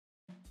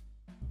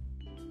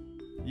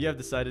You have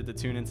decided to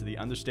tune into the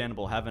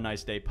Understandable Have a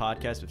Nice Day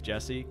podcast with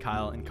Jesse,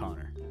 Kyle, and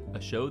Connor.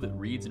 A show that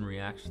reads and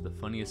reacts to the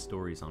funniest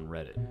stories on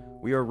Reddit.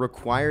 We are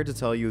required to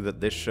tell you that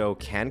this show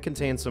can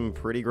contain some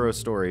pretty gross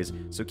stories,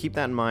 so keep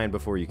that in mind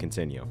before you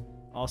continue.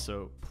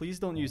 Also, please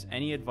don't use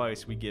any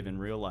advice we give in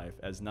real life,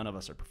 as none of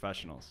us are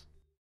professionals.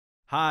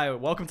 Hi,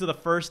 welcome to the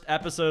first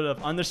episode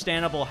of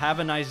Understandable Have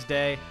a Nice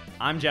Day.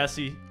 I'm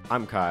Jesse.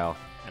 I'm Kyle.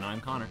 And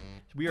I'm Connor.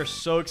 We are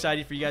so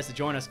excited for you guys to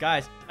join us.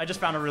 Guys, I just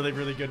found a really,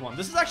 really good one.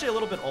 This is actually a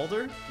little bit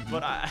older,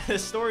 but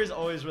this story is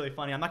always really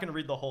funny. I'm not going to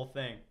read the whole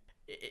thing.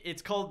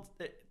 It's called,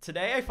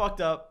 Today I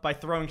Fucked Up by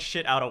Throwing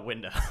Shit Out a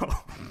Window.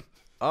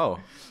 Oh.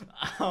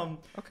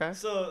 Okay.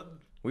 So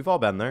We've all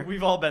been there.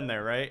 we've all been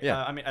there, right?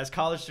 Yeah. I mean, as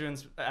college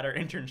students at our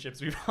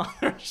internships, we've all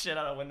thrown shit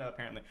out a window,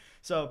 apparently.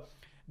 So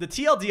the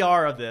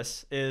TLDR of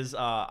this is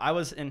I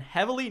was in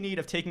heavily need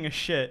of taking a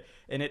shit,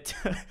 and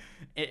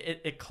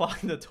it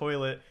clogged the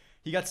toilet.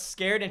 He got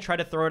scared and tried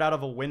to throw it out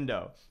of a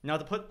window. Now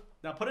put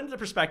it into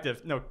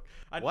perspective. No,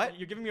 What?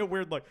 You're giving me a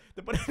weird look.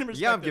 To put it in perspective.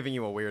 Yeah, I'm giving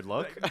you a weird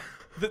look.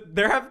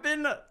 There have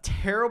been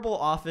terrible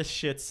office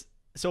shits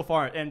so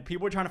far, and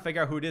people are trying to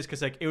figure out who it is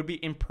because like it would be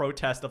in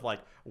protest of like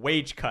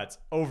wage cuts,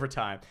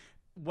 overtime.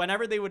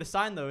 Whenever they would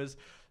assign those,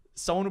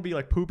 someone would be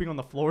like pooping on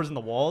the floors and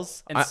the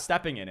walls and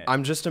stepping in it.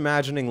 I'm just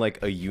imagining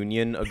like a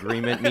union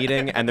agreement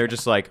meeting, and they're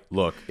just like,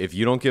 look, if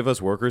you don't give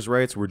us workers'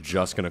 rights, we're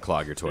just going to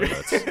clog your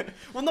toilets.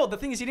 Well, no, the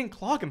thing is he didn't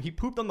clog him. He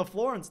pooped on the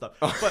floor and stuff.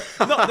 But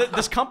no,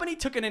 this company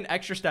took in an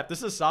extra step. This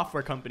is a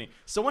software company.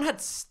 Someone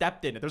had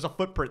stepped in it. There's a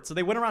footprint. So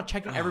they went around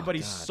checking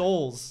everybody's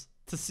soles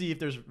to see if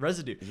there's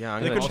residue. Yeah,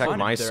 I'm They going to couldn't check find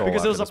my it soul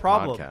because there after was a this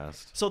problem.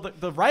 podcast. So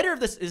the writer of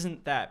this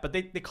isn't that, but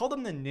they called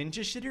him the ninja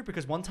shitter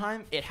because one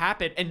time it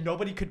happened and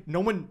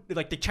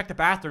they checked the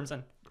bathrooms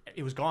and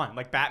it was gone.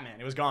 Like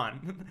Batman, it was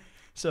gone.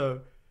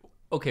 So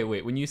Okay,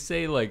 wait. When you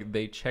say like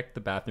they checked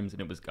the bathrooms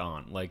and it was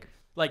gone, like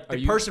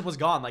the person was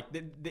gone. Like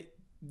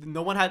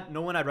no one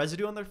had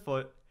residue on their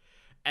foot,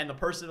 and the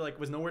person like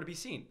was nowhere to be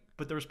seen.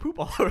 But there was poop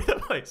all over the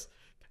place.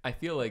 I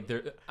feel like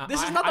there.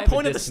 This is not the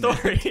point of the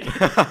story.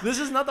 This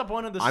is not the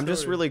point of the story. I'm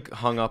just really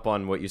hung up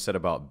on what you said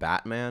about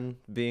Batman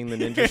being the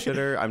ninja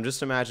shitter. I'm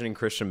just imagining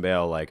Christian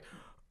Bale like,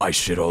 I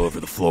shit all over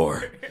the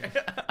floor.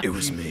 It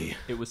was me.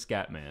 It was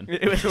Scatman.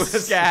 It was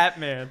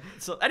Scatman.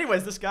 So,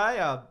 anyways, this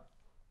guy,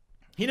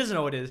 he doesn't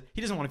know what it is.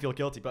 He doesn't want to feel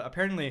guilty, but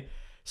apparently,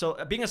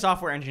 being a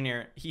software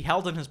engineer, he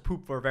held in his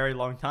poop for a very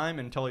long time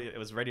until it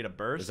was ready to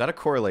burst. Is that a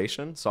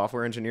correlation?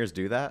 Software engineers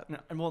do that? No,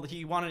 and well,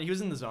 he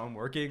was in the zone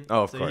working.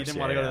 Oh, of so course. he didn't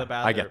Yeah, want to go to yeah. the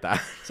bathroom. I get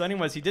that. So,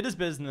 anyways, he did his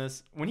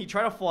business. When he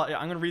tried to flush,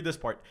 I'm going to read this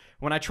part.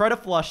 When I tried to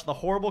flush, the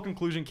horrible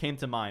conclusion came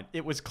to mind.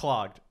 It was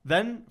clogged.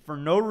 Then, for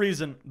no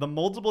reason, the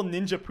multiple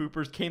ninja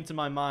poopers came to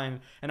my mind,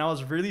 and I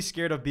was really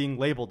scared of being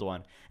labeled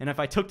one. And if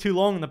I took too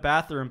long in the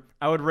bathroom,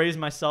 I would raise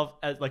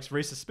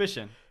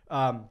suspicion.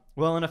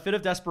 Well, in a fit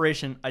of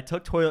desperation, I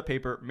took toilet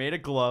paper, made a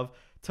glove,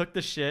 took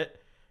the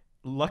shit.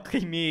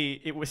 Luckily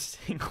me, it was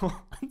single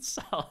and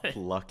solid.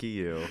 Lucky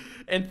you.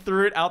 And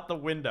threw it out the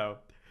window.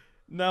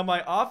 Now,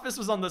 my office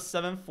was on the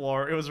 7th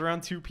floor. It was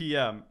around 2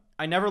 p.m.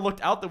 I never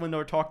looked out the window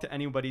or talked to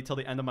anybody till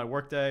the end of my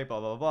workday,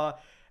 blah, blah, blah.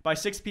 By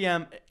 6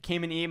 p.m.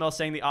 came an email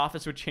saying the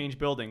office would change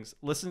buildings.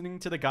 Listening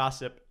to the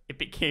gossip, it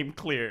became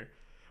clear.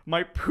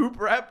 My poop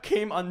wrap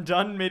came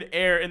undone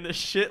midair, and the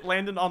shit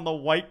landed on the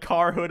white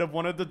car hood of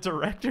one of the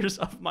directors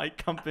of my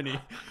company.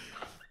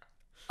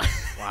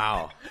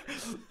 Wow.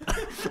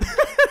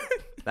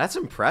 That's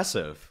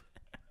impressive.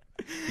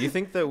 Do you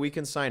think that we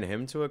can sign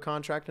him to a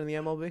contract in the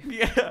MLB?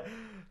 Yeah.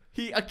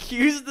 He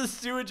accused the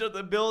sewage of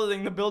the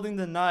building. The building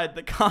denied.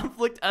 The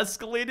conflict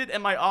escalated,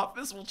 and my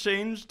office will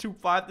change to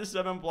 5 to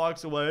 7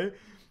 blocks away.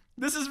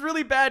 This is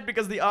really bad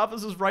because the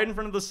office was right in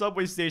front of the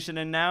subway station,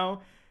 and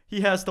now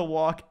he has to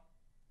walk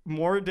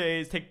more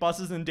days, take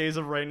buses in days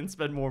of rain, and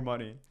spend more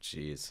money.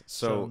 Jeez.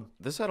 So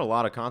this had a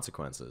lot of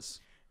consequences.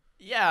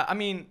 Yeah, I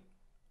mean,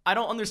 I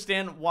don't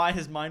understand why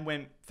his mind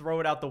went throw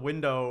it out the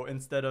window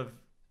instead of,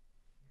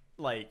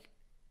 like,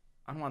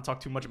 I don't want to talk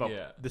too much about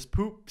this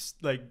poop,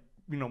 like,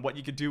 you know, what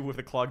you could do with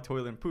a clogged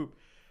toilet and poop.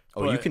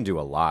 Oh, you can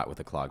do a lot with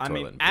a clogged toilet.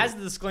 I mean, and as poop.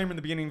 the disclaimer in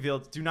the beginning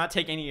revealed, do not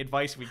take any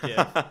advice we give.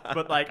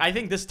 But, like, I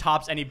think this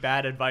tops any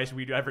bad advice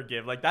we'd ever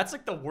give. Like, that's,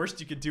 like, the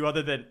worst you could do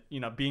other than, you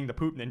know, being the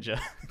poop ninja.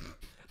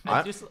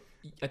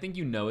 I think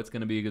you know it's going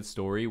to be a good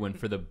story when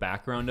for the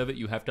background of it,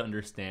 you have to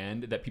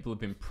understand that people have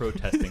been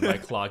protesting by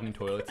clogging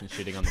toilets and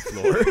shitting on the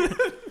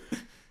floor.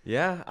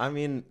 Yeah, I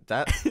mean,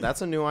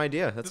 that's a new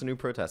idea. That's a new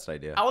protest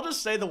idea. I'll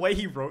just say the way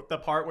he wrote the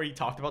part where he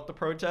talked about the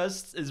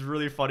protests is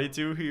really funny,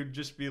 too. He would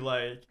just be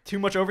like, too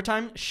much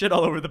overtime? Shit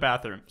all over the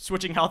bathroom.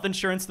 Switching health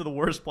insurance to the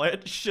worst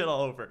plan? Shit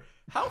all over.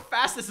 How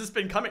fast has this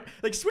been coming?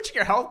 Like, switching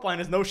your health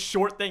plan is no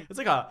short thing. It's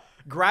like a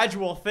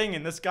gradual thing,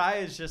 and this guy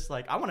is just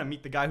like, I want to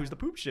meet the guy who's the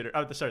poop shitter.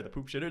 Oh, sorry, the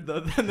poop shitter.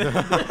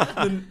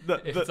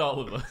 It's all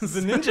of us.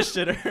 The ninja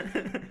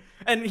shitter.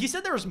 And he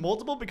said there was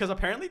multiple because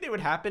apparently they would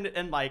happen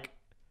in like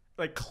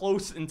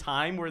close in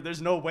time where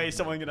there's no way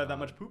someone can have that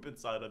much poop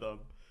inside of them.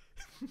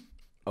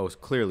 Oh,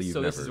 clearly you've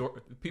So never. this is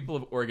people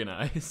have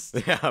organized.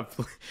 Yeah,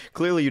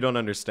 clearly you don't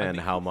understand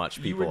how much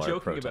You people were are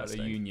joking protesting.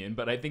 about a union,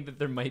 but I think that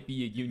there might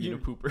be a union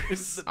of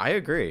poopers. I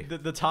agree.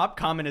 The top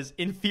comment is,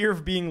 in fear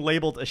of being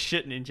labeled a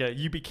shit ninja,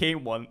 you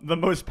became one, the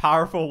most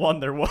powerful one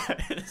there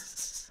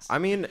was. I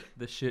mean,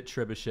 The shit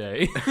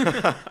trebuchet.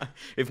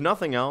 if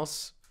nothing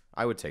else,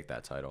 I would take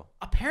that title.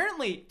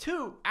 Apparently,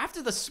 too,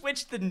 after the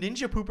switch, the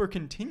ninja pooper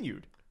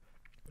continued.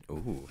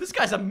 Ooh. This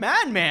guy's a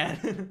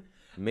madman.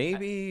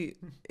 Maybe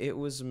it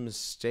was a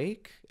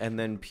mistake, and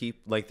then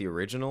like the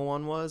original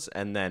one was,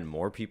 and then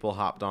more people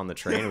hopped on the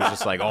train. It was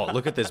just like, oh,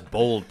 look at this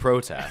bold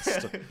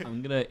protest.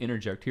 I'm gonna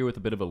interject here with a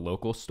bit of a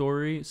local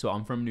story. So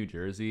I'm from New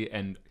Jersey,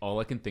 and all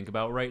I can think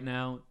about right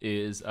now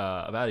is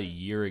about a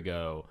year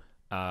ago,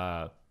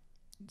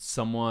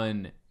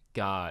 someone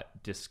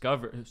got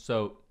discovered.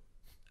 So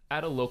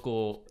at a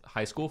local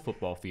high school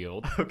football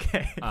field,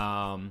 Okay.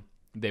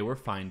 they were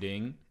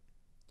finding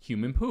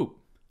human poop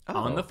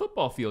on Oh, the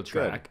football field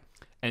track.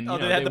 And Oh, you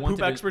know, they had the wanted poop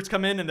to- experts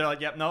come in, and they're like,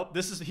 yep, nope,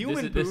 this is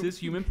human poop. This is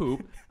human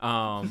poop.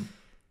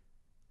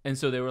 And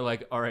so they were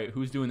like, all right,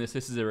 who's doing this?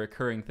 This is a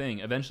recurring thing.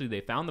 Eventually,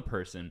 they found the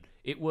person.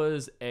 It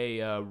was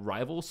a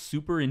rival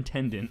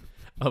superintendent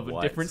of a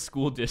What? different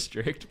school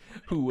district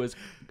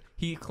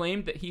he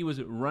claimed that he was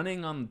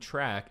running on the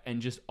track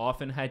and just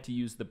often had to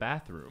use the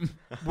bathroom.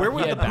 Where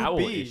would he the had poop bowel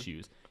be?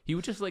 issues. He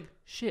was just like,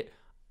 shit,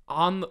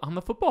 on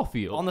the football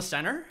field. On the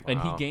center? and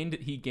Wow.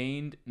 he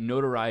gained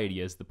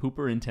notoriety as the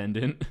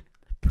pooperintendent.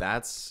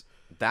 That's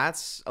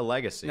a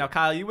legacy. Now,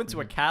 Kyle, you went to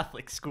a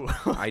Catholic school.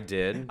 I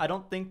did. I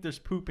don't think there's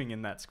pooping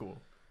in that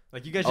school.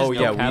 Like, you guys just Oh know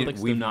yeah, Catholics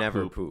do we've not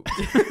never poop.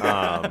 pooped.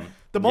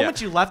 The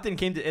moment you left and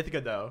came to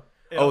Ithaca, though.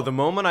 Oh, the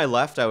moment I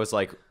left, I was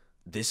like,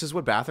 "This is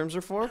what bathrooms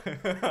are for."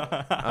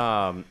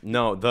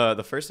 No,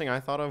 the first thing I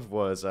thought of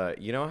was,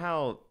 you know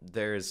how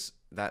there's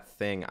that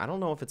thing. I don't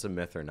know if it's a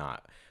myth or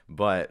not,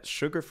 but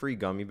sugar-free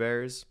gummy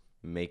bears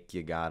make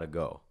you gotta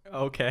go,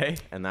 Okay.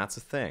 and that's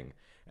a thing.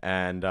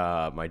 And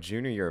my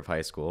junior year of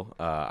high school,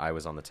 I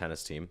was on the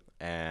tennis team,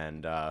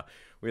 and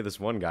we had this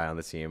one guy on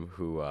the team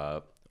who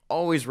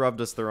always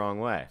rubbed us the wrong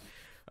way.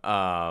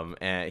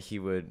 And he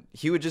would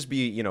just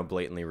be, you know,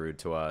 blatantly rude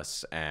to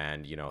us,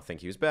 and you know, think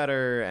he was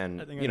better,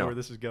 and I think I you know know where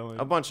this is going.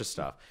 a bunch of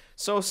stuff.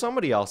 So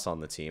somebody else on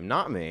the team,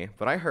 not me,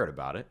 but I heard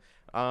about it,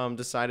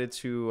 decided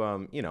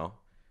to you know,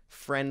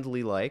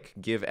 friendly like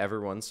give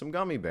everyone some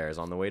gummy bears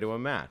on the way to a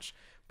match.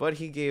 But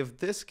he gave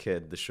this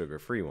kid the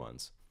sugar-free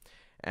ones.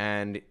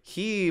 And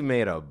he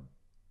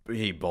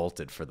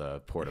bolted for the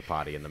porta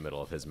potty in the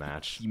middle of his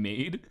match. He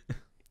made.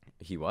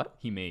 He what?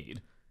 He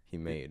made. He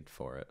made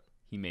for it.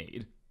 He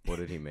made. What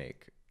did he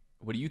make?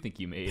 What do you think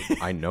he made?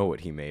 I know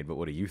what he made, but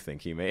what do you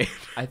think he made?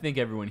 I think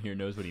everyone here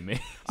knows what he made.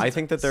 I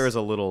think that there is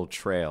a little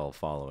trail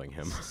following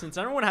him. Since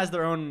everyone has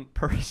their own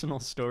personal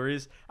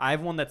stories, I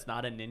have one that's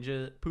not a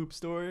ninja poop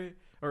story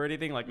or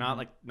anything. Like, not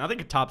like nothing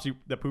could top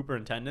the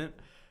pooperintendent.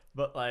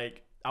 But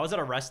like, I was at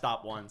a rest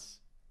stop once,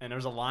 and there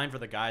was a line for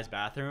the guys'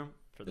 bathroom.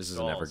 For the This is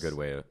never a stalls. good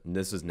way.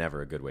 This is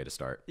never a good way to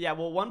start. Yeah,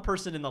 well, one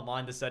person in the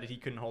line decided he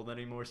couldn't hold it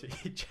anymore, so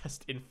he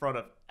just, in front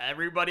of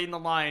everybody in the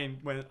line,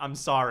 went, "I'm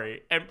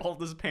sorry," and pulled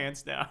his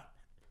pants down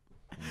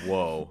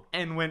Whoa,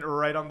 and went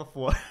right on the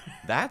floor.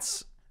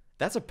 that's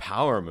a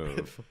power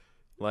move.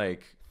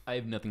 Like, I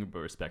have nothing but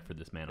respect for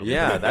this man. I'll be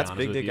yeah, perfectly that's honest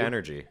big with dick you.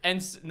 energy.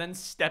 And then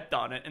stepped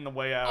on it in the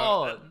way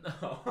out.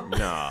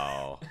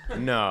 Oh no!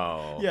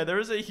 No. Yeah, there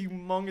was a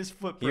humongous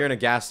footprint. You're in a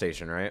gas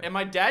station, right? And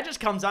my dad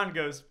just comes on and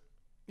goes,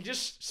 he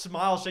just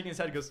smiles, shaking his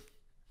head, and goes,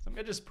 "Some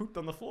guy just pooped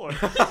on the floor."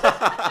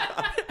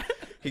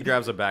 He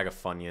grabs a bag of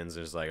Funyuns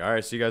and is like, "All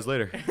right, see you guys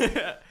later."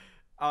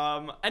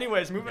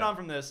 Anyways, moving on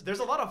from this, there's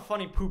a lot of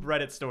funny poop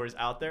Reddit stories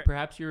out there.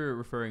 Perhaps you're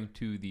referring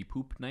to the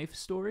poop knife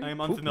story. I am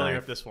Poop unfamiliar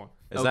knife. with this one.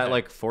 Is that Okay.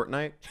 like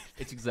Fortnite?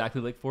 It's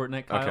exactly like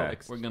Fortnite, Kyle. Okay.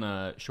 We're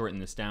gonna shorten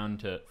this down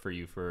for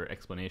you for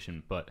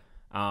explanation, but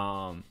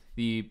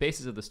the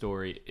basis of the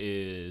story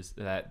is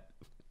that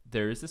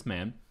there is this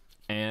man,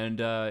 and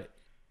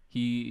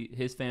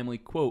his family,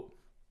 quote,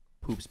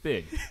 poops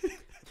big.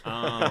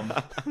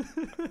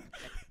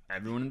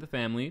 Everyone in the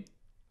family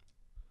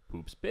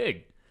poops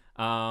big.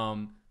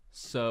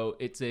 So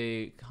it's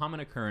a common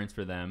occurrence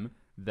for them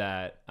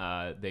that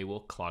they will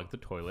clog the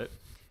toilet.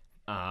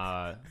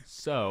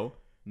 So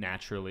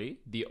naturally,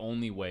 the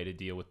only way to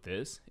deal with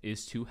this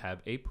is to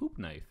have a poop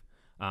knife.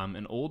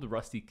 An old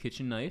rusty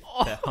kitchen knife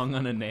that hung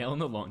on a nail in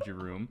the laundry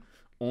room,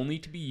 only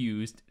to be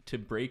used to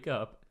break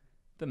up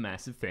the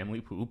massive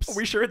family poops. Are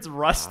we sure it's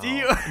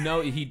rusty?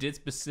 No, he did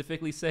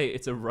specifically say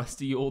it's a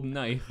rusty old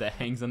knife that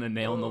hangs on a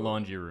nail in the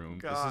laundry room.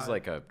 This is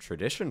like a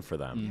tradition for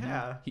them.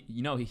 Yeah.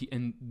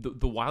 And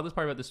the wildest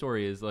part about the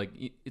story is like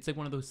it's like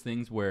one of those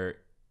things where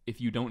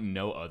if you don't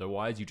know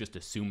otherwise, you just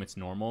assume it's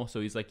normal.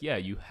 So he's like, yeah,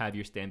 you have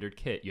your standard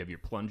kit. You have your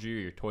plunger,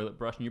 your toilet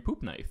brush, and your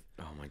poop knife.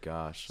 Oh my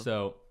gosh.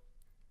 So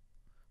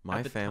My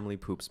at the family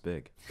poops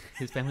big.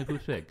 his family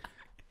poops big.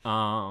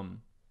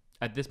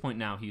 At this point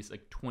now, he's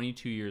like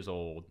 22 years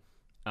old.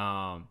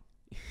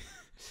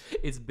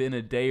 It's been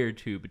a day or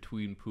two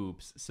between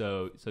poops,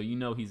 so you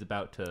know he's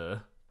about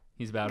to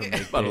make About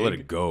to let big.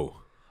 it go.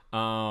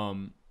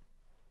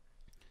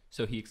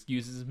 So he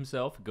excuses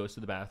himself, goes to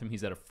the bathroom.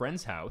 He's at a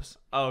friend's house.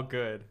 Oh,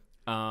 good.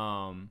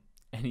 And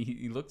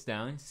he looks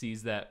down,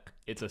 sees that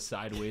it's a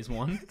sideways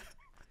one.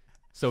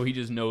 So he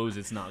just knows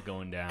it's not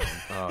going down.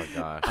 Oh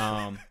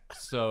gosh.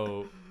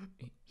 So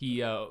he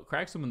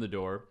cracks open the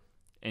door,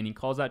 and he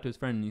calls out to his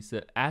friend, and he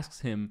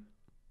asks him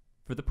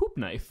for the poop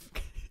knife.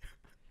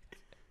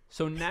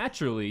 So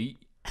naturally,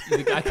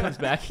 the guy comes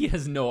back. He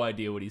has no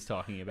idea what he's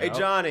talking about.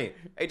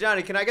 Hey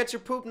Johnny, can I get your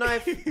poop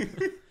knife?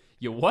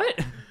 You what?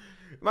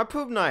 My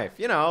poop knife.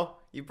 You know,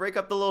 you break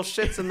up the little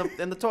shits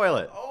in the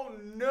toilet. Oh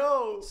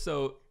no.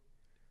 So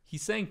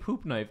he's saying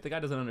poop knife. The guy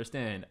doesn't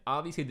understand.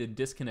 Obviously, the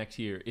disconnect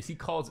here is he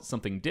calls it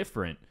something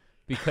different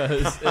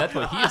because that's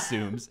what he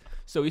assumes.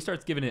 So he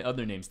starts giving it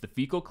other names: the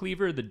fecal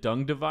cleaver, the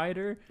dung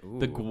divider,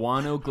 the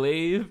guano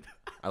glaive.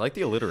 I like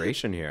the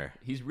alliteration here.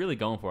 He's really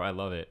going for it. I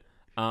love it.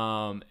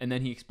 And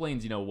then he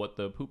explains, what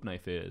the poop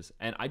knife is,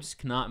 and I just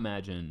cannot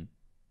imagine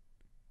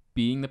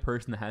being the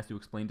person that has to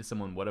explain to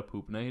someone what a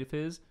poop knife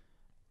is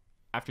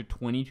after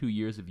 22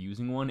 years of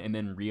using one, and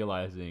then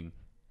realizing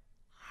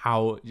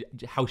how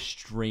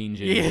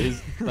strange it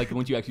is. Like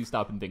once you actually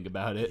stop and think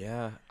about it.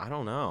 Yeah, I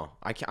don't know.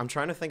 I'm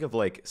trying to think of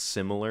like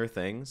similar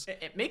things.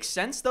 It makes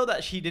sense though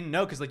that she didn't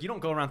know, because like you don't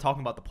go around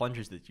talking about the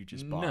plungers that you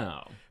just bought.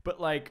 No, but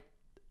like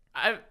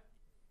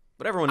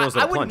But everyone knows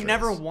what a I would plunger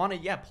never is. want to.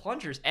 Yeah,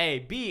 plungers. A,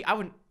 B. I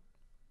would.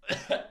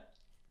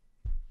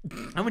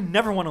 I would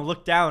never want to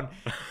look down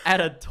at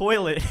a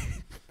toilet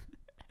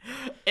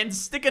and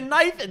stick a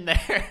knife in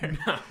there.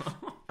 no.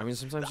 I mean,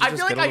 sometimes you I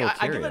just feel like get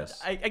a little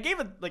curious. I gave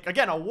it like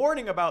again a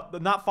warning about the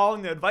not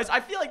following the advice. I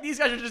feel like these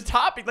guys are just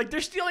topping. Like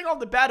they're stealing all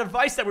the bad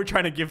advice that we're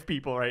trying to give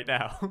people right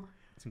now.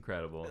 It's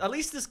incredible. At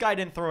least this guy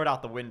didn't throw it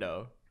out the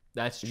window.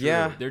 That's true.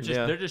 Yeah, they're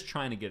just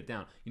trying to get it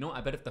down.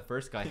 I bet if the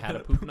first guy had a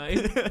poop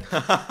knife,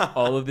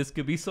 all of this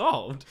could be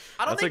solved.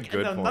 I don't That's a think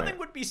good point. nothing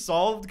would be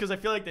solved because I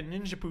feel like the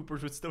ninja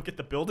poopers would still get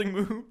the building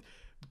moved.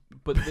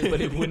 But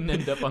it wouldn't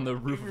end up on the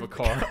roof of a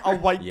car. A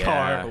white Yeah.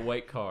 car. A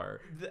white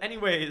car.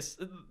 Anyways,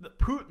 the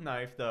poop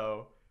knife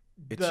though.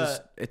 It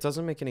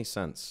doesn't make any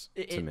sense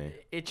to me.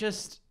 It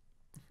just.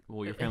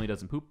 Well, your family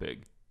doesn't poop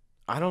big.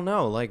 I don't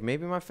know. Like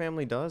maybe my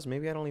family does.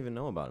 Maybe I don't even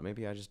know about it.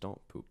 Maybe I just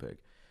don't poop big.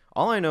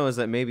 All I know is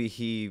that maybe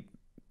he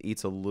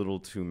eats a little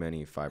too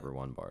many Fiber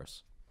One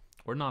bars.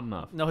 Or not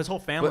enough. No, his whole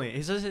family.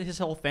 His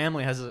whole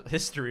family has a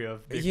history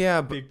of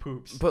big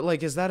poops. But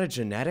like, is that a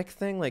genetic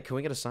thing? Like, can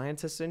we get a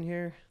scientist in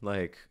here?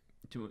 Like,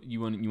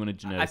 You want a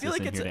geneticist I feel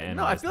like in it's here to no.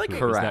 analyze I feel like the it,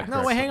 poop. Is that correct. no.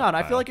 correct, Wait, hang on.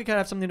 I feel Kyle? like it could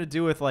have something to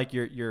do with like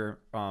your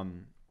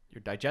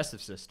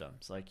digestive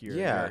systems, like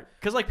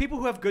because like people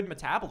who have good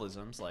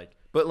metabolisms, like.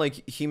 but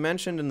like he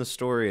mentioned in the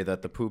story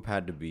that the poop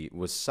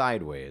was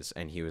sideways,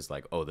 and he was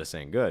like, "Oh, this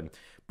ain't good."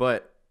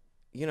 But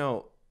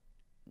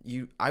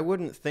I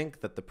wouldn't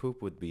think that the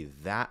poop would be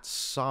that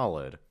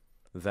solid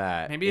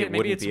that Maybe it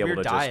wouldn't it's be able weird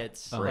to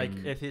diets. just Like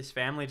if his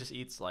family just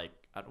eats like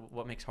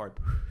what makes hard.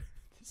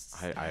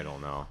 I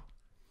don't know.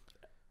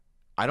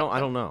 I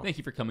don't know. Thank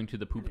you for coming to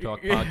the Poop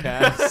Talk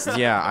podcast.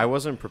 Yeah, I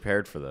wasn't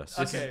prepared for this.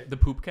 This Okay. is the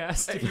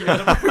Poopcast.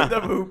 Yeah,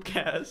 the poop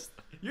cast.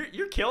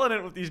 You're killing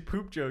it with these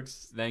poop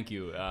jokes. Thank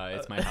you.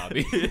 It's my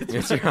hobby.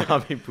 It's your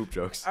hobby, poop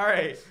jokes. All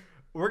right,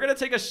 we're gonna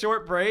take a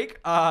short break.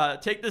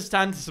 Take this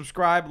time to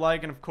subscribe,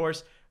 like, and of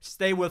course,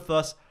 stay with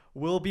us.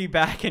 We'll be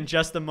back in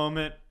just a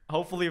moment.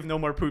 Hopefully, with no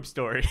more poop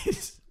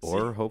stories.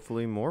 Or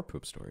hopefully more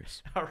poop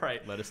stories. All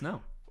right, Let us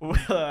know.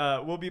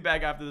 we'll be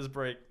back after this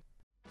break.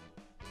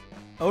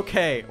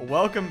 Okay,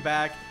 welcome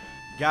back,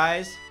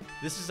 guys.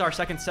 This is our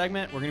second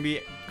segment. We're gonna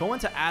be going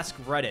to Ask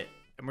Reddit,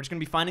 and we're just gonna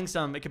be finding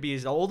some. It could be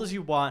as old as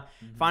you want.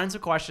 Finding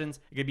some questions.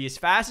 It could be as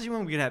fast as you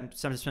want. We could have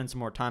some spend some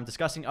more time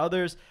discussing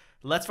others.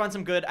 Let's find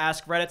some good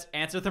Ask Reddits.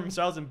 Answer them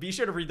themselves, and be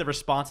sure to read the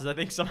responses. I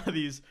think some of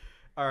these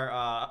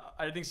are.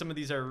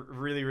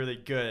 Really, really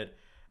good.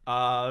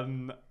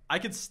 I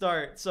could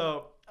start.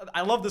 So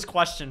I love this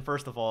question.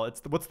 First of all,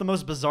 what's the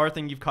most bizarre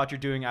thing you've caught you're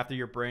doing after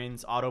your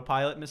brain's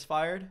autopilot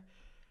misfired?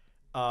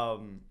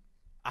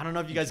 I don't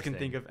know if you guys can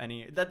think of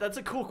any. That's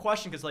a cool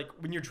question because like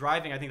when you're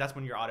driving, I think that's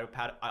when your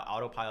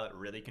autopilot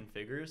really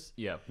configures.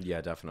 Yeah.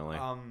 Yeah, definitely.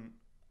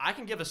 I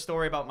can give a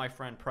story about my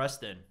friend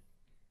Preston,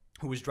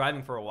 who was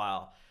driving for a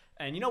while,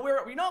 and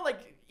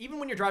like even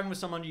when you're driving with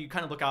someone, you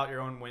kind of look out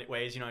your own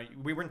ways.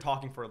 We weren't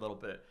talking for a little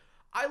bit.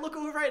 I look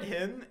over at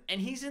him, and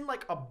he's in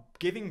like a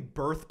giving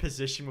birth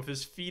position with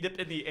his feet up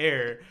in the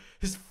air.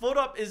 His foot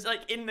up is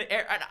like in the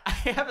air. And I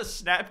have a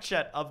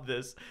Snapchat of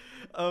this,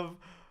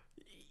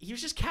 he was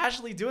just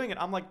casually doing it.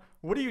 I'm like,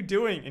 "What are you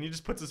doing?" And he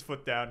just puts his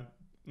foot down,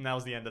 and that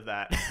was the end of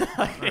that.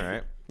 All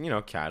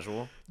right.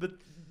 Casual.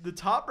 The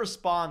top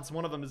response,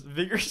 one of them is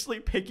vigorously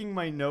picking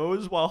my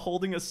nose while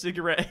holding a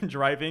cigarette and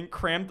driving,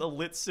 crammed a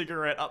lit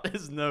cigarette up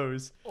his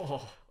nose.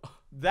 Oh,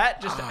 that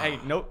just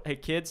hey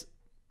kids,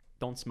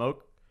 don't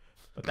smoke.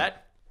 But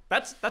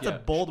that's a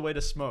bold way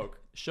to smoke.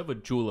 Shove a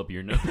jewel up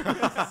your nose.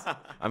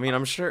 I mean,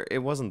 I'm sure it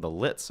wasn't the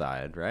lit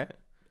side, right?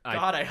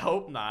 God, I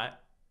hope not.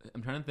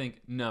 I'm trying to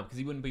think. No, because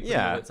he wouldn't be putting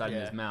Yeah. the lit side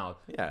in his mouth.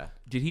 Yeah.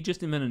 Did he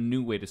just invent a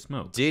new way to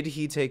smoke? Did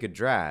he take a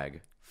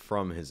drag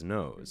from his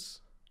nose?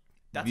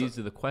 These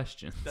are the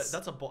questions.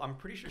 I'm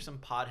pretty sure some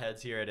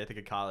potheads here at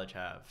Ithaca College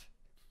have.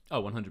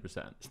 Oh,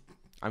 100%.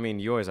 I mean,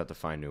 you always have to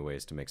find new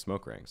ways to make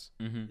smoke rings.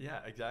 Mm-hmm. Yeah,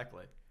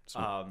 exactly.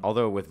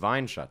 Although with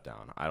Vine shut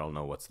down, I don't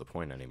know what's the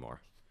point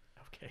anymore.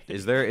 Okay.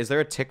 Is there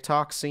a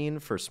TikTok scene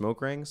for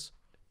smoke rings?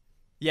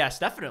 Yes,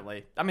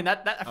 definitely. I mean,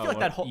 that I feel like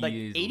that whole like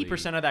easily.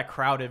 80% of that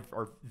crowd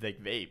are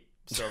like vape.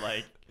 So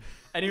like,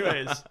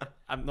 anyways,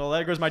 well,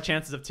 there goes my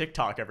chances of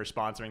TikTok ever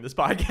sponsoring this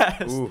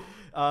podcast. Ooh.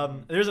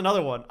 There's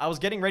another one. I was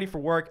getting ready for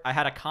work. I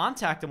had a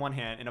contact in one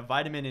hand and a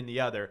vitamin in the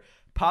other.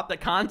 Popped the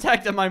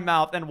contact in my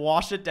mouth and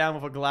washed it down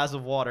with a glass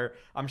of water.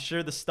 I'm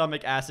sure the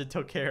stomach acid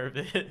took care of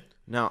it.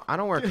 Now, I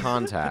don't wear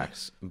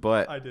contacts,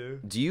 but I do.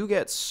 Do you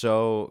get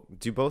so?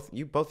 Do both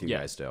you Yeah.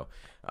 guys do?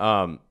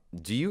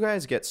 Do you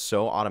guys get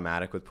so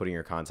automatic with putting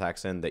your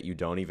contacts in that you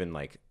don't even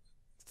like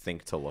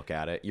think to look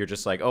at it? You're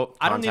just like, oh,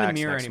 I don't need a contacts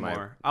mirror next to my-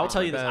 anymore. I will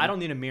tell you this. bed. I don't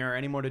need a mirror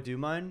anymore to do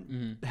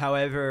mine.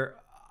 However,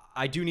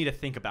 I do need to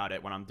think about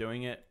it when I'm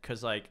doing it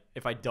because, like,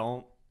 if I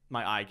don't,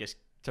 my eye just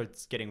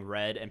starts getting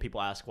red and people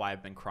ask why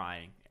I've been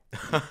crying,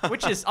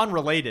 which is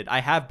unrelated.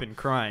 I have been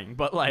crying,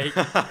 but, like,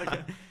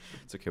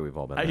 It's okay. We've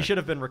all been I there. should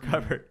have been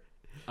recovered.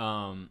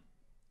 I'm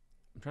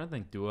trying to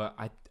think. Do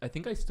I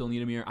think I still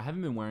need a mirror. I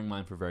haven't been wearing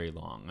mine for very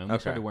long. I only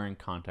Okay. started wearing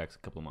contacts a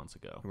couple of months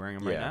ago. I'm wearing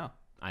them right Yeah. now.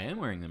 I am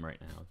wearing them right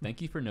now.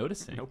 Thank you for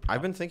noticing. Nope.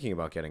 I've been thinking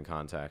about getting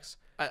contacts.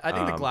 I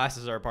think the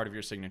glasses are a part of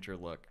your signature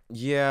look.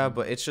 Yeah,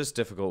 but it's just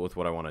difficult with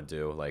what I want to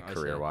do, like I see.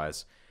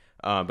 career-wise.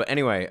 But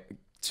anyway,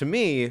 to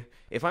me,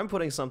 if I'm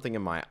putting something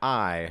in my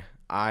eye,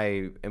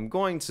 I am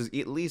going to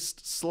at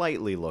least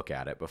slightly look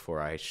at it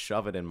before I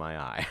shove it in my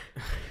eye.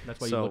 That's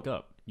why So- you look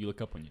up. You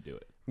look up when you do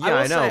it. I Yeah, will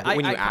I know, say, but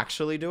when I- you I-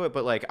 actually do it,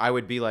 but like I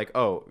would be like,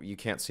 oh, you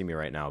can't see me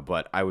right now,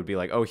 but I would be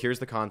like, oh, here's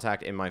the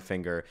contact in my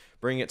finger,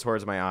 bring it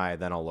towards my eye,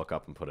 then I'll look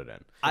up and put it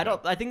in.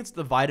 I think it's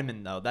the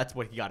vitamin though. That's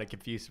what he got it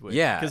confused with.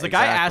 Yeah, because the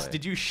guy asked, exactly.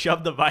 "Did you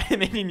shove the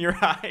vitamin in your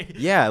eye?"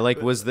 Yeah,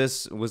 like was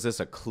this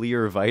a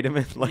clear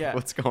vitamin? Like Yeah.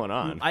 what's going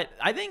on?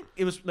 I think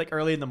it was like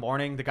early in the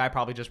morning. The guy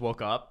probably just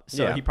woke up,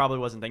 so Yeah. he probably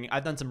wasn't thinking.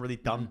 I've done some really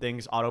dumb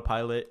things,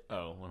 autopilot,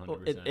 Oh,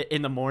 100%.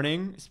 in the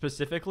morning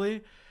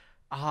specifically.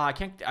 I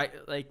can't.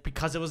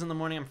 Because it was in the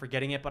morning. I'm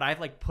forgetting it, but I've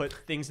like put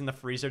things in the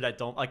freezer that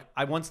don't like.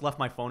 I once left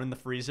my phone in the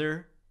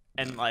freezer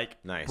and like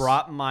Nice.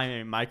 brought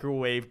my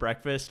microwave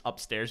breakfast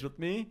upstairs with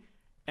me.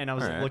 And I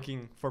was Alright.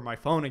 looking for my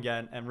phone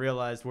again and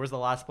realized where's the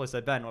last place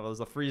I'd been? Well, it was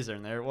the freezer,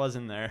 and there it was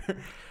in there.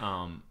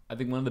 I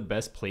think one of the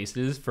best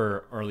places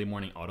for early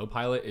morning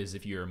autopilot is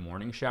if you're a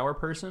morning shower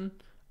person.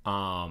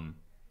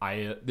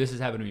 This has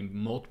happened to me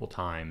multiple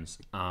times.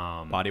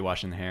 Body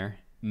wash and hair.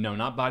 No,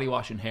 not body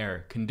wash and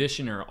hair.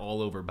 Conditioner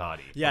all over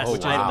body. Yes, Oh,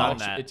 which wow. I've done Much-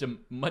 that. It's a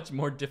much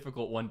more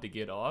difficult one to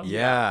get off.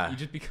 Yeah. You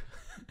just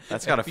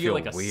That's gotta feel feel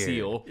like a weird.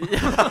 seal.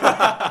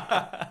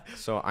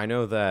 So I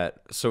know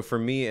that. So for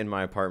me in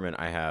my apartment,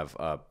 I have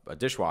a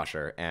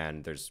dishwasher,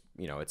 and there's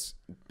it's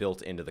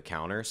built into the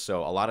counter.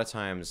 So a lot of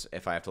times,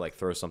 if I have to like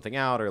throw something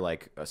out or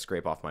like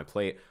scrape off my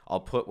plate, I'll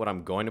put what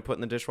I'm going to put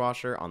in the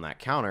dishwasher on that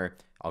counter.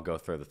 I'll go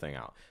throw the thing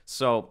out.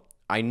 So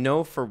I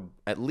know for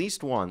at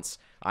least once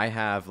I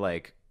have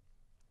like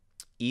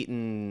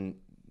eaten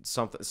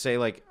something. Say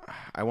like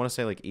I want to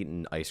say like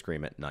eaten ice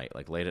cream at night,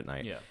 like late at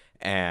night. Yeah.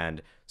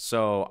 And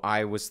so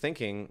I was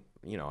thinking,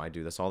 I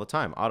do this all the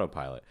time,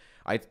 autopilot.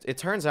 It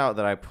turns out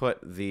that I put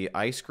the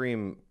ice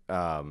cream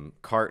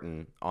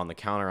carton on the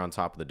counter on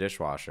top of the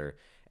dishwasher,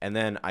 and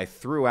then I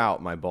threw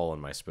out my bowl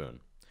and my spoon.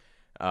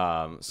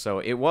 So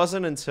it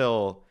wasn't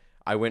until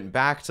I went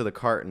back to the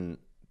carton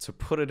to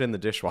put it in the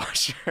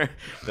dishwasher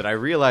that I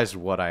realized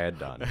what I had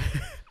done.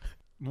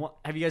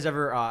 Have you guys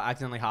ever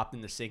accidentally hopped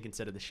in the sink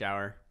instead of the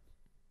shower?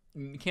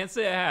 Can't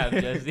say I have,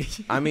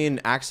 Jesse. I mean,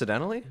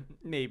 accidentally?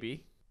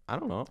 Maybe. I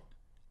don't know.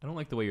 I don't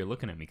like the way you're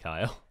looking at me,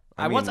 Kyle.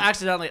 I once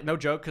accidentally, no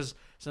joke, because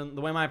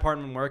the way my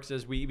apartment works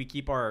is we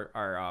keep our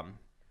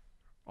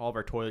all of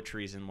our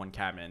toiletries in one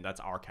cabinet, and that's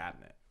our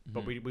cabinet.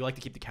 But we like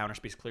to keep the counter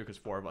space clear because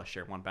 4 of us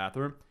share one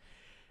bathroom.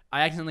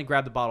 I accidentally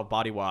grabbed a bottle of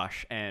body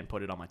wash and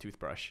put it on my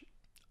toothbrush.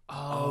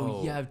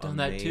 Oh, yeah, I've done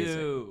amazing. that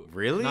too.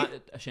 Really? Not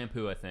a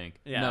shampoo, I think.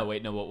 Yeah. No,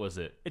 wait, no, what was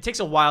it? It takes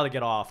a while to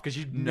get off because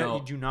you No.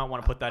 do not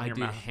want to put that in I your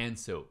did mouth. hand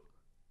soap.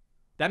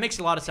 That makes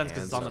a lot of sense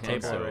because it's on the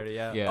Hand table soap. already.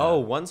 Yeah. Yeah. Oh,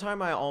 one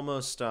time I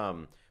almost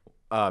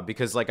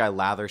because like I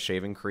lather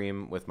shaving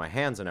cream with my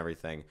hands and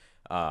everything.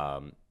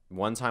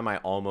 One time I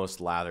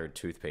almost lathered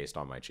toothpaste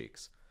on my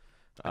cheeks.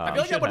 I feel like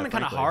that should would have have, been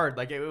kind of frankly. hard.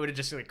 Like it would have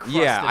just like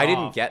crusted Yeah, I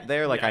didn't off. get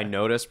there. Like I Yeah.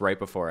 noticed right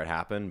before it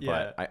happened,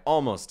 but Yeah. I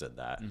almost did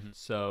that.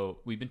 So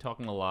we've been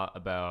talking a lot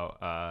about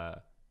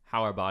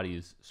how our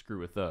bodies screw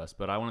with us,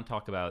 but I want to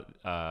talk about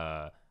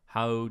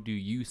how do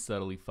you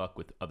subtly fuck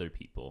with other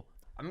people?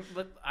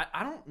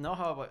 I don't know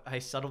how I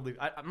subtly.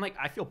 I'm like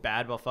I feel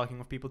bad about fucking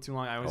with people too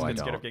long. I always Oh, I get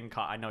scared don't. of getting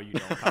caught. I know you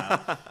don't,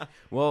 Kyle.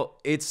 Well,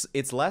 it's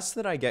less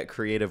that I get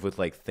creative with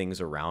like things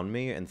around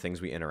me and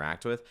things we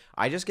interact with.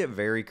 I just get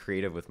very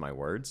creative with my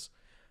words.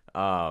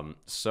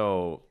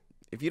 So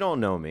if you don't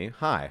know me,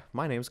 hi,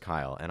 my name's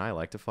Kyle, and I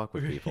like to fuck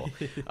with people.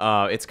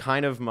 It's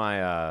kind of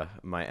my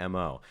my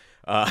MO.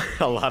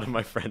 A lot of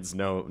my friends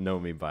know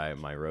me by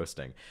my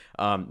roasting.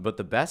 But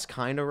the best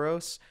kind of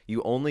roasts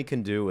you only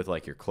can do with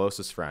like your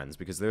closest friends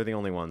because they're the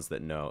only ones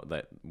that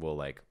will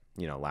like,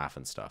 laugh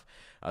and stuff.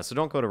 So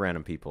don't go to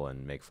random people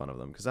and make fun of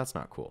them because that's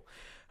not cool.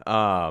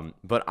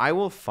 But I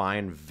will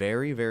find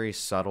very, very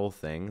subtle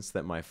things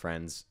that my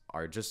friends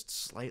are just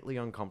slightly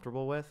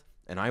uncomfortable with,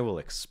 and I will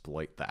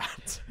exploit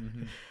that.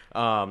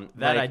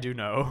 That I do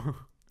know.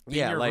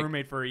 Being your like,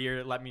 roommate for a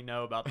year, let me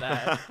know about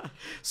that.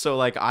 So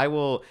like I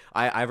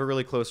have a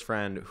really close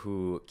friend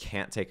who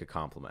can't take a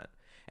compliment.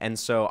 And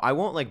so I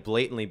won't like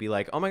blatantly be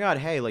like, oh my God,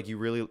 hey, like you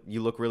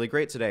look really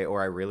great today,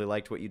 or I really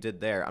liked what you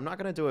did there. I'm not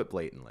going to do it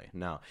blatantly.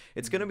 No,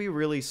 it's going to be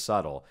really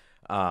subtle.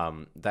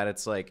 That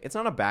it's like, it's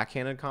not a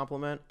backhanded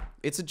compliment.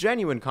 It's a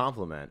genuine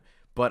compliment,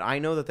 but I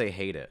know that they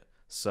hate it.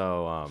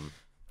 So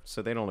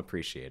they don't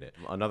appreciate it.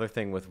 Another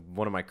thing with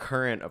one of my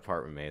current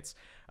apartment mates,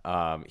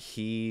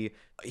 he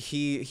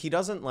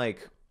doesn't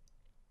like,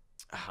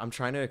 I'm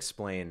trying to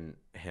explain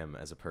him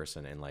as a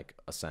person in like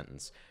a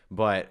sentence,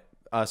 but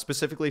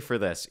specifically for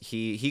this,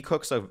 he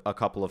cooks a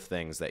couple of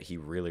things that he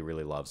really,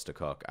 really loves to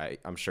cook.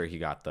 I'm sure he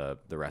got the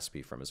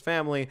recipe from his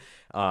family,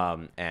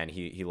 and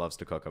he loves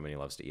to cook them and he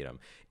loves to eat them.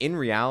 In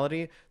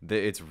reality,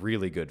 it's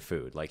really good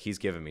food. Like he's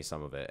given me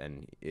some of it,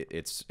 and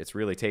it's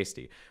really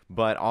tasty.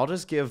 But I'll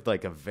just give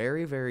like a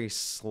very, very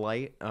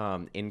slight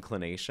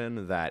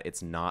inclination that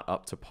it's not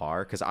up to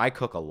par because I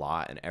cook a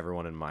lot, and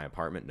everyone in my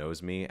apartment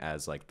knows me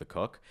as like the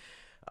cook.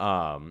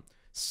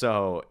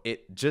 So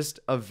it just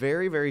a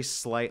very, very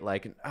slight,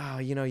 like, oh,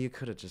 you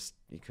could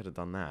have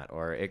done that,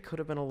 or it could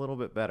have been a little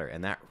bit better.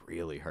 And that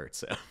really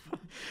hurts him,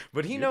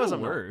 but he knows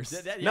I'm worse.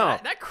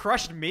 That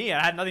crushed me. It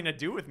had nothing to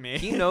do with me.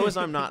 He knows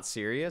I'm not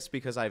serious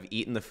because I've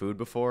eaten the food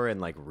before and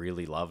like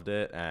really loved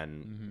it.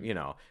 And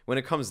when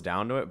it comes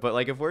down to it, but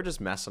like if we're just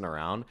messing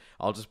around,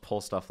 I'll just pull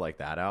stuff like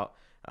that out.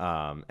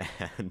 And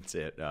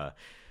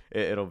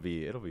it'll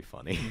be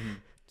funny.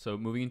 So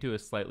moving into a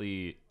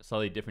slightly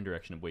different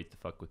direction of ways to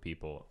fuck with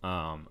people.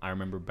 I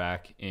remember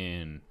back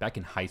in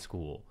high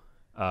school,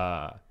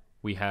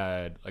 we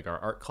had like our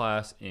art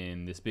class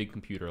in this big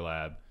computer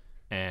lab,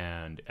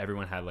 and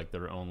everyone had like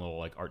their own little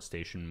like art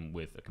station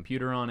with a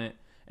computer on it.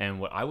 And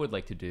what I would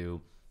like to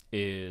do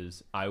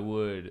is I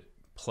would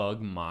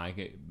plug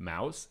my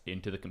mouse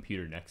into the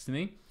computer next to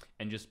me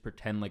and just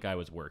pretend like I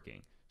was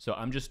working. So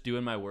I'm just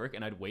doing my work,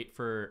 and I'd wait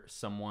for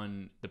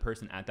the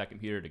person at that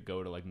computer to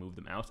go to like move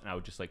the mouse, and I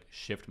would just like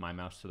shift my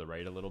mouse to the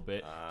right a little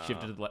bit,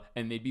 shift it to the left,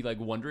 and they'd be like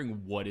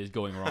wondering what is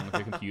going wrong with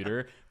the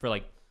computer for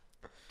like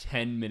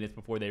 10 minutes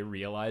before they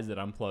realize that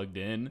I'm plugged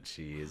in.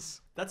 Jeez.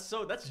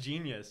 That's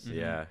genius.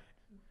 Yeah.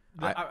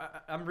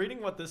 I'm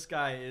reading what this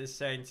guy is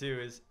saying too.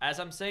 Is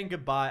as I'm saying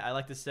goodbye, I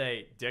like to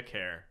say dick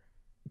hair.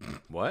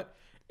 What?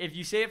 If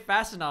you say it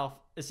fast enough,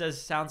 it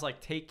sounds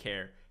like take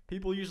care.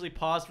 People usually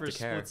pause for a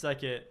split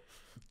second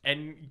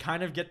and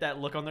kind of get that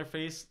look on their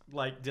face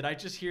like, did I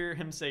just hear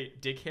him say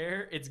dick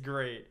hair? It's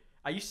great.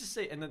 I used to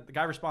say, and then the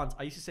guy responds,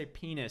 I used to say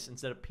penis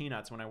instead of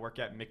peanuts when I work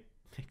at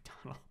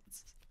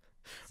McDonald's.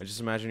 I just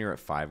imagine you're at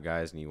Five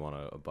Guys and you want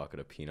a bucket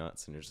of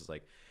peanuts, and you're just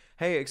like,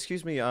 hey,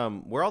 excuse me,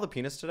 where are all the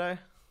peanuts today?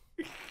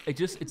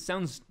 It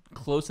sounds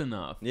close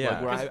enough. Yeah.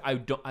 Like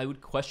where I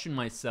would question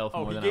myself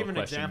more than I would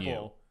question you.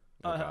 Oh,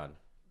 God.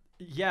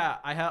 Yeah,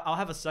 I'll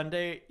have a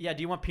sundae. Yeah,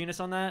 do you want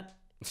penis on that?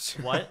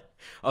 What?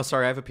 Oh,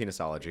 sorry, I have a penis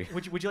allergy.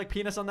 Would you like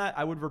penis on that?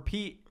 I would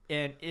repeat,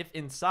 and if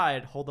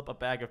inside, hold up a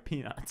bag of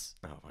peanuts.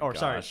 Oh my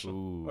gosh.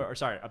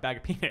 Sorry, a bag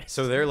of penis.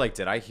 So they're like,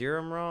 did I hear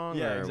him wrong?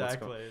 Yeah, or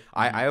exactly.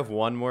 I have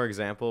one more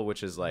example,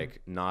 which is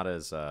like not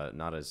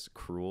as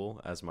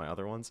cruel as my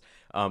other ones.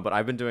 But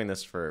I've been doing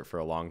this for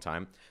a long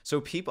time.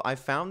 So I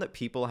found that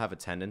people have a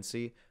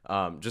tendency.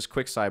 Just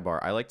quick sidebar.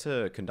 I like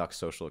to conduct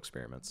social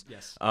experiments.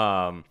 Yes.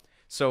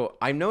 So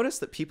I noticed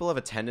that people have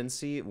a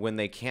tendency when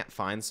they can't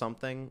find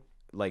something,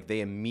 like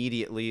they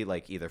immediately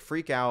like either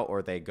freak out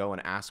or they go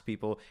and ask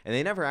people, and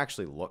they never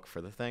actually look for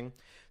the thing.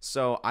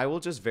 So I will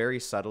just very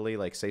subtly,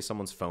 like say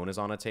someone's phone is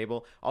on a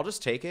table, I'll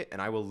just take it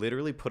and I will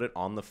literally put it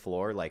on the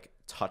floor, like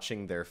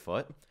touching their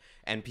foot.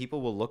 And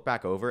people will look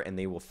back over and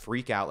they will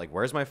freak out, like,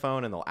 where's my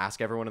phone? And they'll ask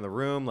everyone in the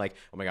room, like,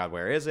 oh my God,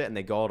 where is it? And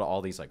they go to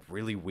all these like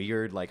really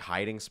weird like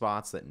hiding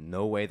spots that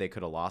no way they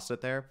could have lost it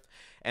there.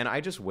 And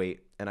I just wait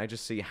and I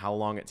just see how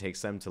long it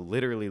takes them to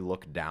literally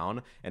look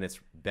down, and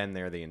it's been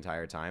there the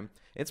entire time.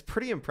 It's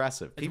pretty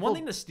impressive. It's one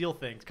thing to steal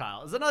things,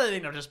 Kyle. It's another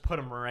thing to just put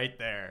them right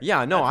there.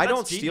 Yeah, no, I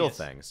don't steal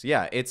things.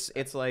 Yeah, it's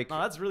like...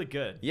 Oh, that's really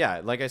good.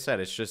 Yeah, like I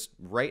said, it's just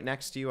right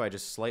next to you. I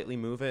just slightly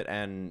move it,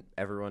 and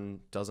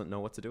everyone doesn't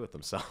know what to do with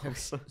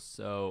themselves.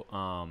 So,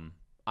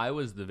 I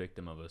was the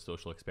victim of a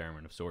social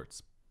experiment of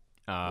sorts.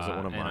 Was it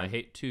one of mine? I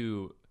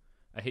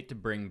hate to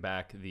bring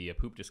back the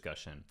poop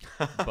discussion,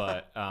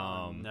 but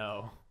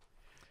no.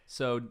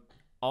 So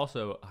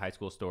also a high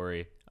school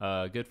story.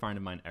 A good friend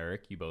of mine,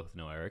 Eric. You both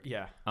know Eric.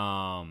 Yeah.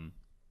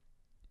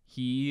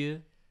 He,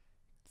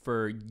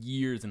 for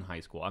years in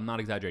high school, I'm not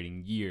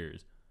exaggerating,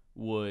 years,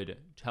 would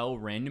tell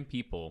random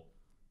people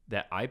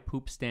that I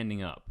poop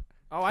standing up.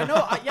 Oh, I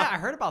know. I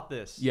heard about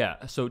this.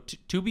 Yeah. So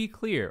to be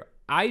clear,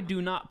 I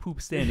do not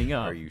poop standing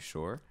up. Are you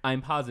sure?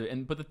 I'm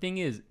positive. But the thing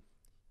is,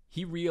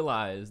 he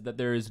realized that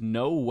there is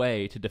no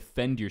way to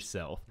defend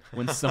yourself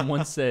when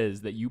someone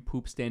says that you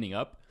poop standing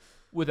up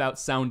without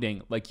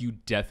sounding like you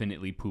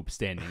definitely poop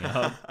standing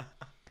up.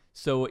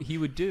 So what he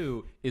would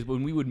do is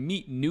when we would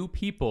meet new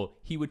people,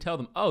 he would tell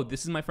them, oh,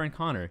 this is my friend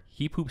Connor.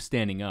 He poops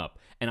standing up.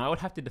 And I would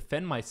have to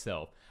defend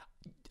myself.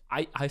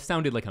 I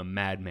sounded like a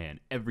madman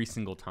every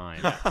single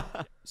time.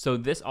 So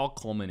this all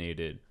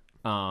culminated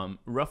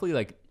roughly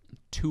like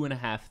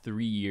 2.5,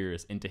 3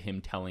 years into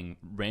him telling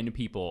random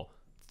people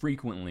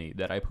frequently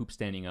that I poop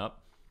standing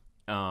up.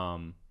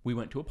 We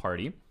went to a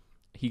party.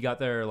 He got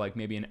there like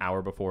maybe an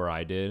hour before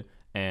I did.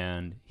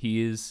 And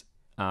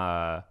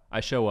I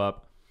show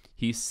up.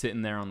 He's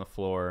sitting there on the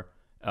floor.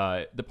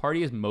 The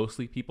party is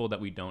mostly people that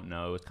we don't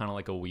know. It's kind of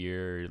like a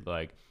weird,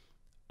 like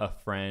a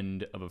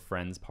friend of a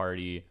friend's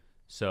party.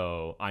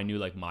 So I knew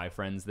like my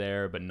friends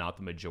there, but not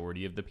the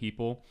majority of the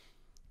people.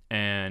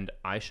 And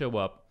I show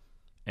up,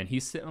 and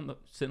he's sitting on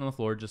the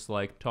floor, just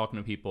like talking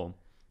to people.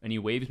 And he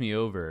waves me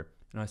over,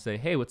 and I say,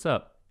 "Hey, what's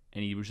up?"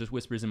 And he just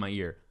whispers in my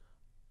ear,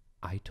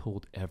 "I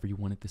told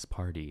everyone at this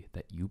party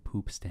that you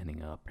poop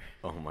standing up."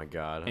 Oh my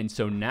God. And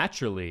so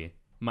naturally,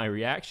 my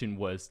reaction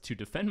was to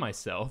defend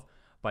myself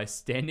by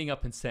standing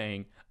up and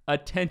saying,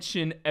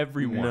 "Attention,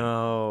 everyone!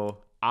 No.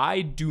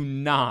 I do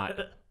not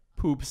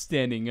poop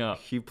standing up."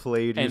 He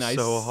played you And I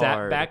so sat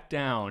hard. back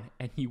down,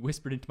 and he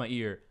whispered into my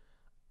ear,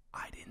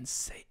 "I didn't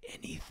say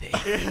anything."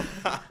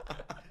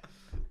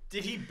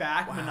 Did he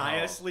back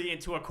maniacally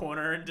into a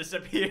corner and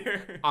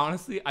disappear?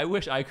 Honestly, I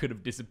wish I could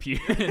have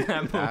disappeared in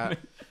that moment.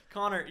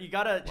 Connor, you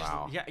gotta just,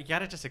 Wow. you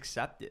gotta just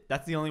accept it.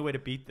 That's the only way to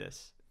beat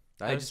this.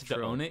 That I is just have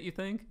to true. own it, you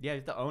think? Yeah, you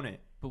have to own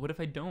it. But what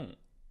if I don't?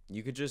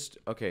 You could just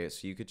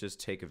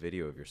take a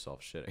video of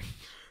yourself shitting.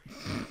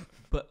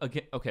 But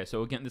again, okay,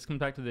 so again, this comes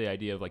back to the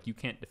idea of like you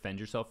can't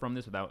defend yourself from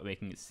this without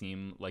making it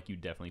seem like you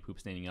definitely poop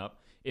standing up.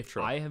 If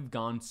True. I have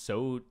gone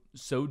so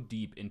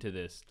deep into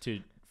this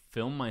to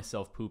film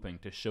myself pooping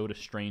to show to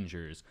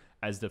strangers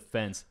as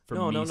defense for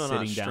No, me no, not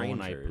sitting down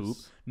when I strangers. poop.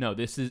 No,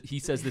 he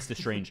says this to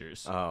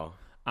strangers. Oh,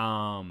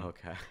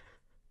 okay.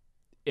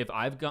 If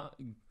I've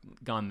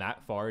gone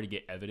that far to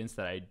get evidence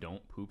that I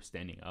don't poop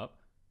standing up,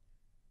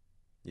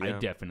 I Yeah.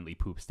 definitely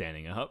poop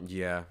standing up.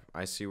 Yeah,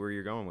 I see where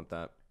you're going with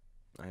that.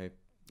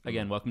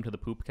 Again, welcome to the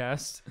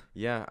Poopcast.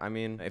 Yeah, I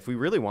mean, if we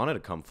really wanted to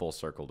come full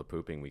circle to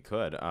pooping, we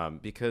could.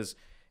 Because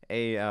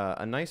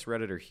a nice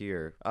Redditor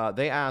here,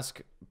 they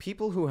ask,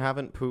 people who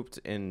haven't pooped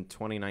in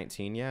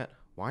 2019 yet,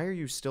 why are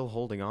you still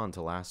holding on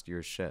to last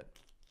year's shit?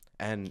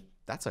 And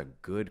that's a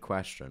good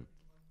question.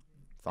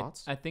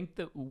 Thoughts? I think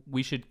that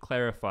we should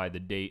clarify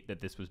the date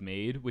that this was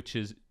made, which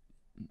is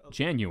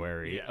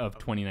January of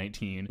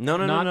 2019. No,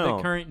 not no.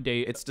 the current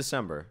date. It's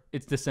December.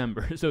 It's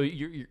December. So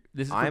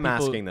this is for I'm people-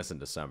 asking this in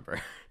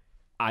December.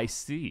 I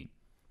see.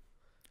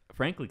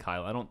 Frankly,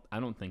 Kyle, I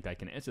don't think I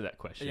can answer that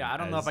question. Yeah, I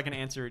don't know if I can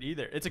answer it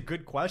either. It's a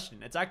good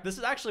question. This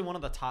is actually one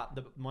of the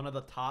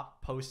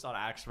top posts on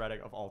Axe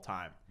Reddit of all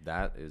time.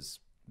 That is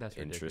That's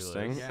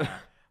interesting. ridiculous.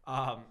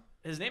 Yeah.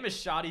 His name is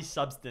Shoddy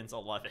Substance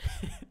 11.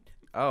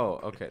 Oh,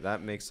 okay,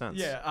 that makes sense.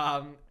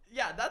 Yeah.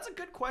 Yeah, that's a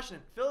good question.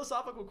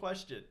 Philosophical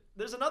question.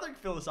 There's another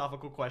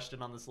philosophical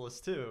question on this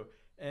list too,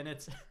 and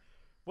it's,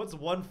 what's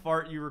one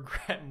fart you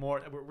regret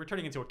more? We're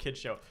turning into a kid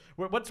show.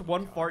 What's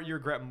one fart you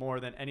regret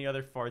more than any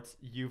other farts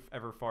you've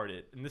ever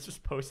farted? And this was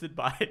posted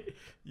by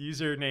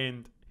user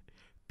named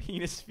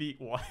Penis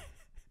Feet One.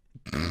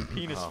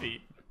 Penis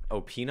Feet.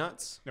 Oh,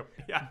 peanuts? No,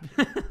 yeah.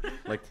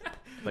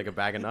 Like a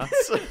bag of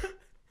nuts?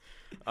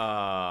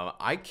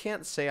 I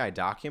can't say I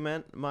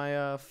document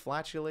my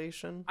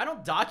flatulation. I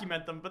don't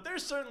document them, but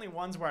there's certainly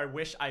ones where I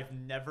wish I've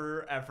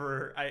never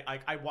ever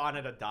I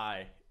wanted to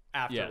die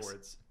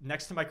afterwards.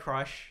 Next to my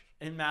crush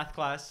in math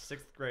class,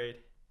 6th grade.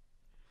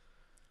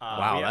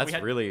 Wow,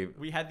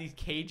 we had these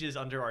cages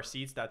under our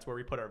seats. That's where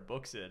we put our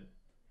books in.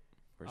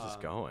 Where's this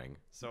going?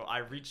 So I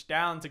reached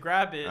down to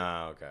grab it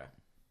Oh, okay.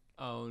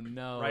 Oh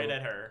no! right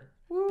at her.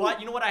 But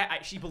you know what?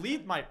 She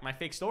believed my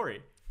fake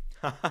story.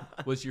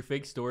 Was your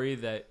fake story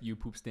that you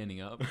poop standing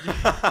up?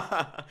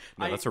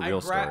 No, that's a real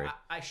story.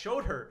 I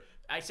showed her.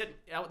 I said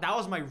that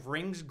was my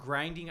rings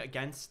grinding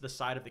against the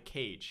side of the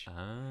cage,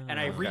 and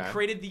I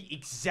recreated the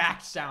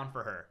exact sound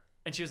for her,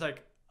 and she was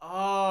like,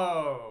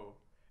 "Oh,"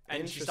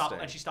 and she stopped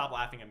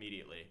laughing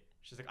immediately.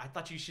 She's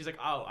like, she's like,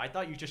 "Oh, I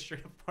thought you just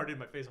straight up farted in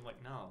my face." I'm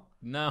like, "No."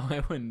 No,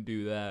 I wouldn't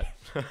do that.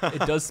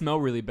 It does smell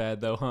really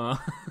bad though, huh?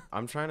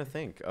 I'm trying to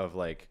think of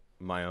like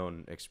my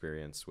own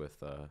experience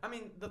with I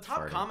mean, the top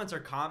farting. comments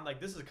are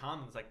like, this is a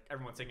comment. It's like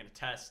everyone's taking a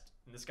test,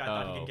 and this guy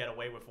thought he could get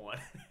away with one.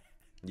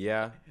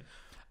 Yeah.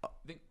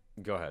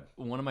 Go ahead.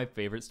 One of my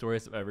favorite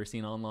stories I've ever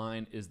seen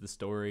online is the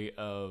story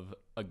of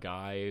a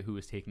guy who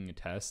was taking a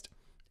test,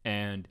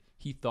 and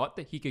he thought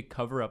that he could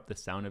cover up the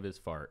sound of his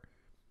fart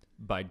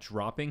by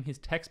dropping his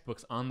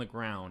textbooks on the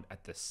ground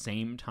at the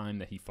same time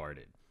that he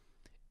farted.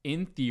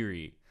 In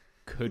theory,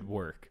 could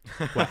work.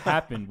 What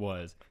happened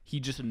was he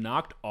just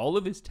knocked all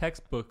of his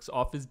textbooks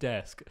off his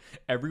desk.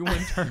 Everyone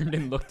turned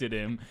and looked at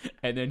him,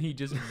 and then he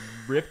just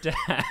ripped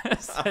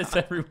ass as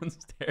everyone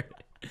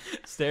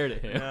stared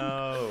at him.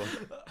 No.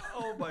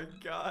 Oh my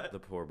god. The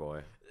poor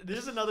boy.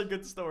 There's another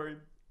good story.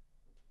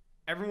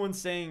 Everyone's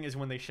saying is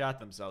when they shot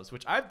themselves,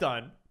 which I've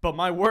done, but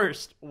my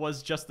worst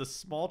was just the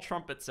small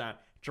trumpet sound.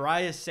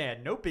 Dry as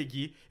sand, no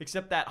biggie,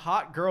 except that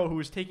hot girl who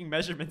was taking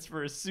measurements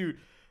for his suit,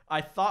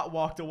 I thought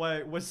walked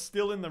away, was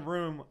still in the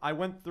room. I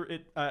went through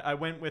it. I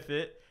went with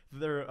it.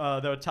 They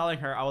were telling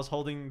her I was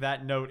holding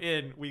that note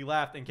in. We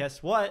laughed, and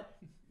guess what?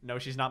 No,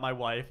 she's not my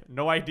wife.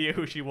 No idea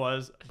who she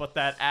was, but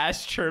that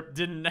ass chirp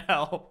didn't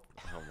help.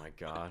 Oh my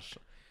gosh.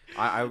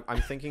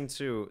 I'm thinking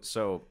too.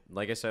 So,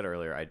 like I said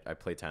earlier, I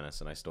play tennis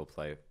and I still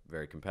play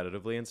very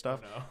competitively and stuff.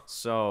 Oh, no.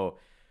 So,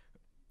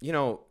 you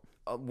know,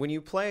 when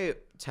you play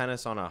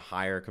tennis on a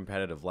higher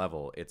competitive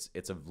level, it's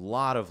a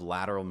lot of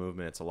lateral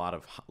movement. It's a lot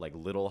of like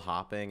little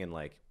hopping and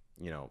like,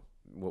 you know,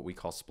 what we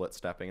call split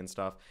stepping and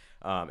stuff,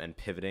 and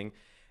pivoting.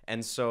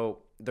 And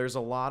so there's a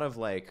lot of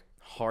like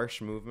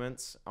harsh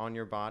movements on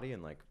your body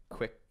and like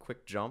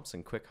quick jumps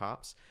and quick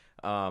hops.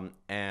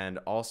 And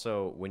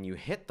also when you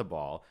hit the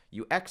ball,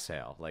 you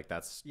exhale. Like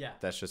that's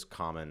just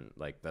common.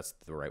 Like that's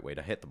the right way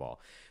to hit the ball.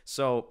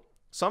 So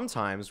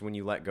sometimes when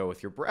you let go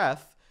with your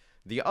breath,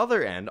 the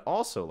other end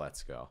also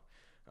lets go.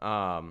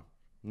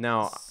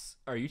 Now,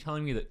 are you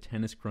telling me that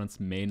tennis grunts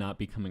may not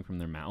be coming from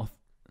their mouth?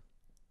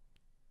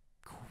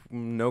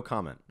 No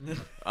comment. This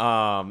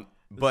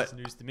But is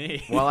news to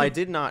me. while I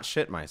did not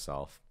shit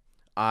myself,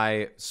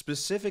 I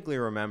specifically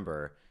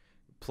remember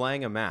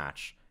playing a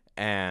match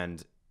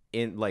and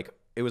in like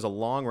it was a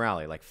long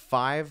rally, like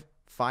five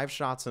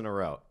shots in a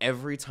row.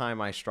 Every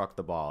time I struck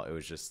the ball, it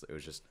was just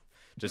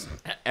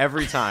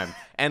every time.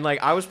 And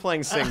like I was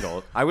playing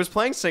singles,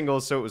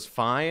 so it was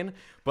fine,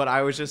 but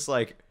I was just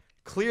like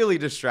clearly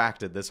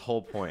distracted this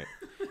whole point.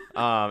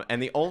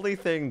 And the only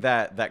thing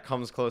that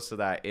comes close to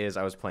that is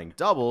I was playing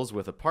doubles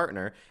with a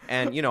partner,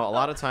 and you know, a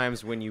lot of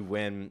times when you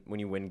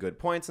win good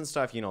points and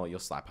stuff, you know, you'll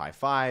slap high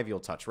five,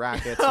 you'll touch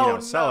rackets, you know,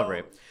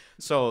 celebrate.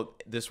 So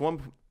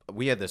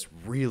we had this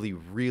really,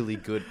 really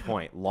good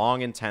point,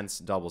 long, intense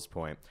doubles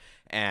point,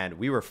 and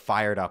we were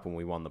fired up when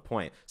we won the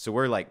point. So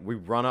we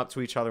run up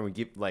to each other and we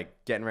get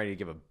like getting ready to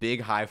give a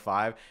big high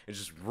five. It's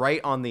just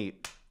right on the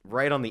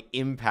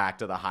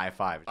impact of the high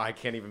five. I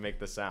can't even make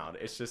the sound.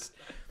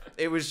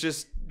 It was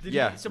just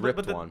ripped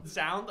but the one.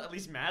 sound at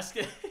least masked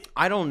it.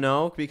 I don't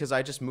know because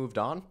I just moved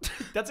on.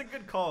 That's a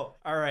good call.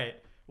 All right.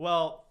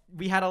 Well,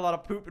 we had a lot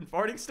of poop and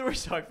farting stories,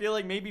 so I feel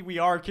like maybe we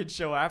are a kid's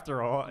show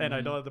after all, and I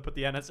don't have to put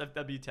the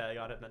NSFW tag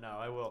on it, but no,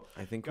 I will.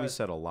 I think we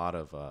said a lot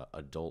of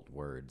adult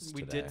words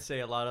We today. did say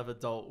a lot of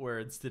adult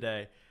words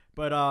today.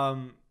 But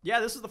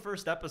this is the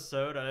first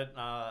episode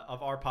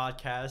of our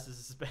podcast.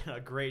 This has been a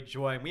great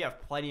joy, and we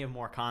have plenty of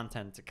more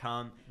content to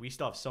come. We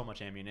still have so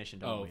much ammunition,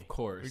 don't we? Of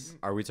course.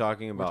 Are we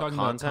talking We're about talking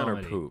about content or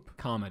comedy. poop?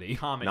 Comedy.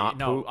 Comedy. Not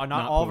no, poop? not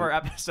Not all of poop. our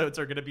episodes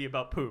are going to be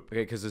about poop.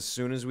 Okay, because as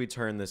soon as we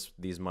turn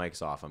these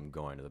mics off, I'm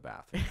going to the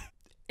bathroom.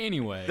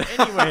 Anyway.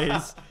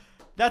 Anyways,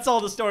 that's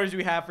all the stories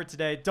we have for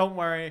today. Don't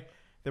worry,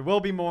 there will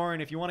be more,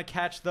 and if you want to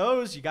catch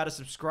those, you got to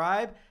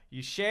subscribe,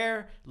 you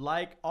share,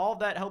 like, all of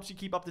that helps you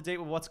keep up to date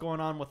with what's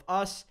going on with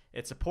us.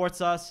 It supports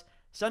us.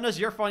 Send us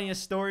your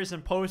funniest stories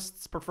and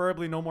posts,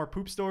 preferably no more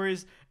poop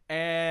stories,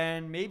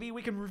 and maybe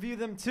we can review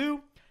them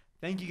too.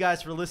 Thank you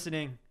guys for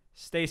listening.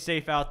 Stay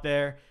safe out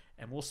there,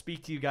 and we'll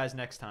speak to you guys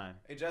next time.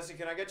 Hey, Jesse,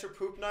 can I get your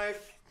poop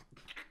knife?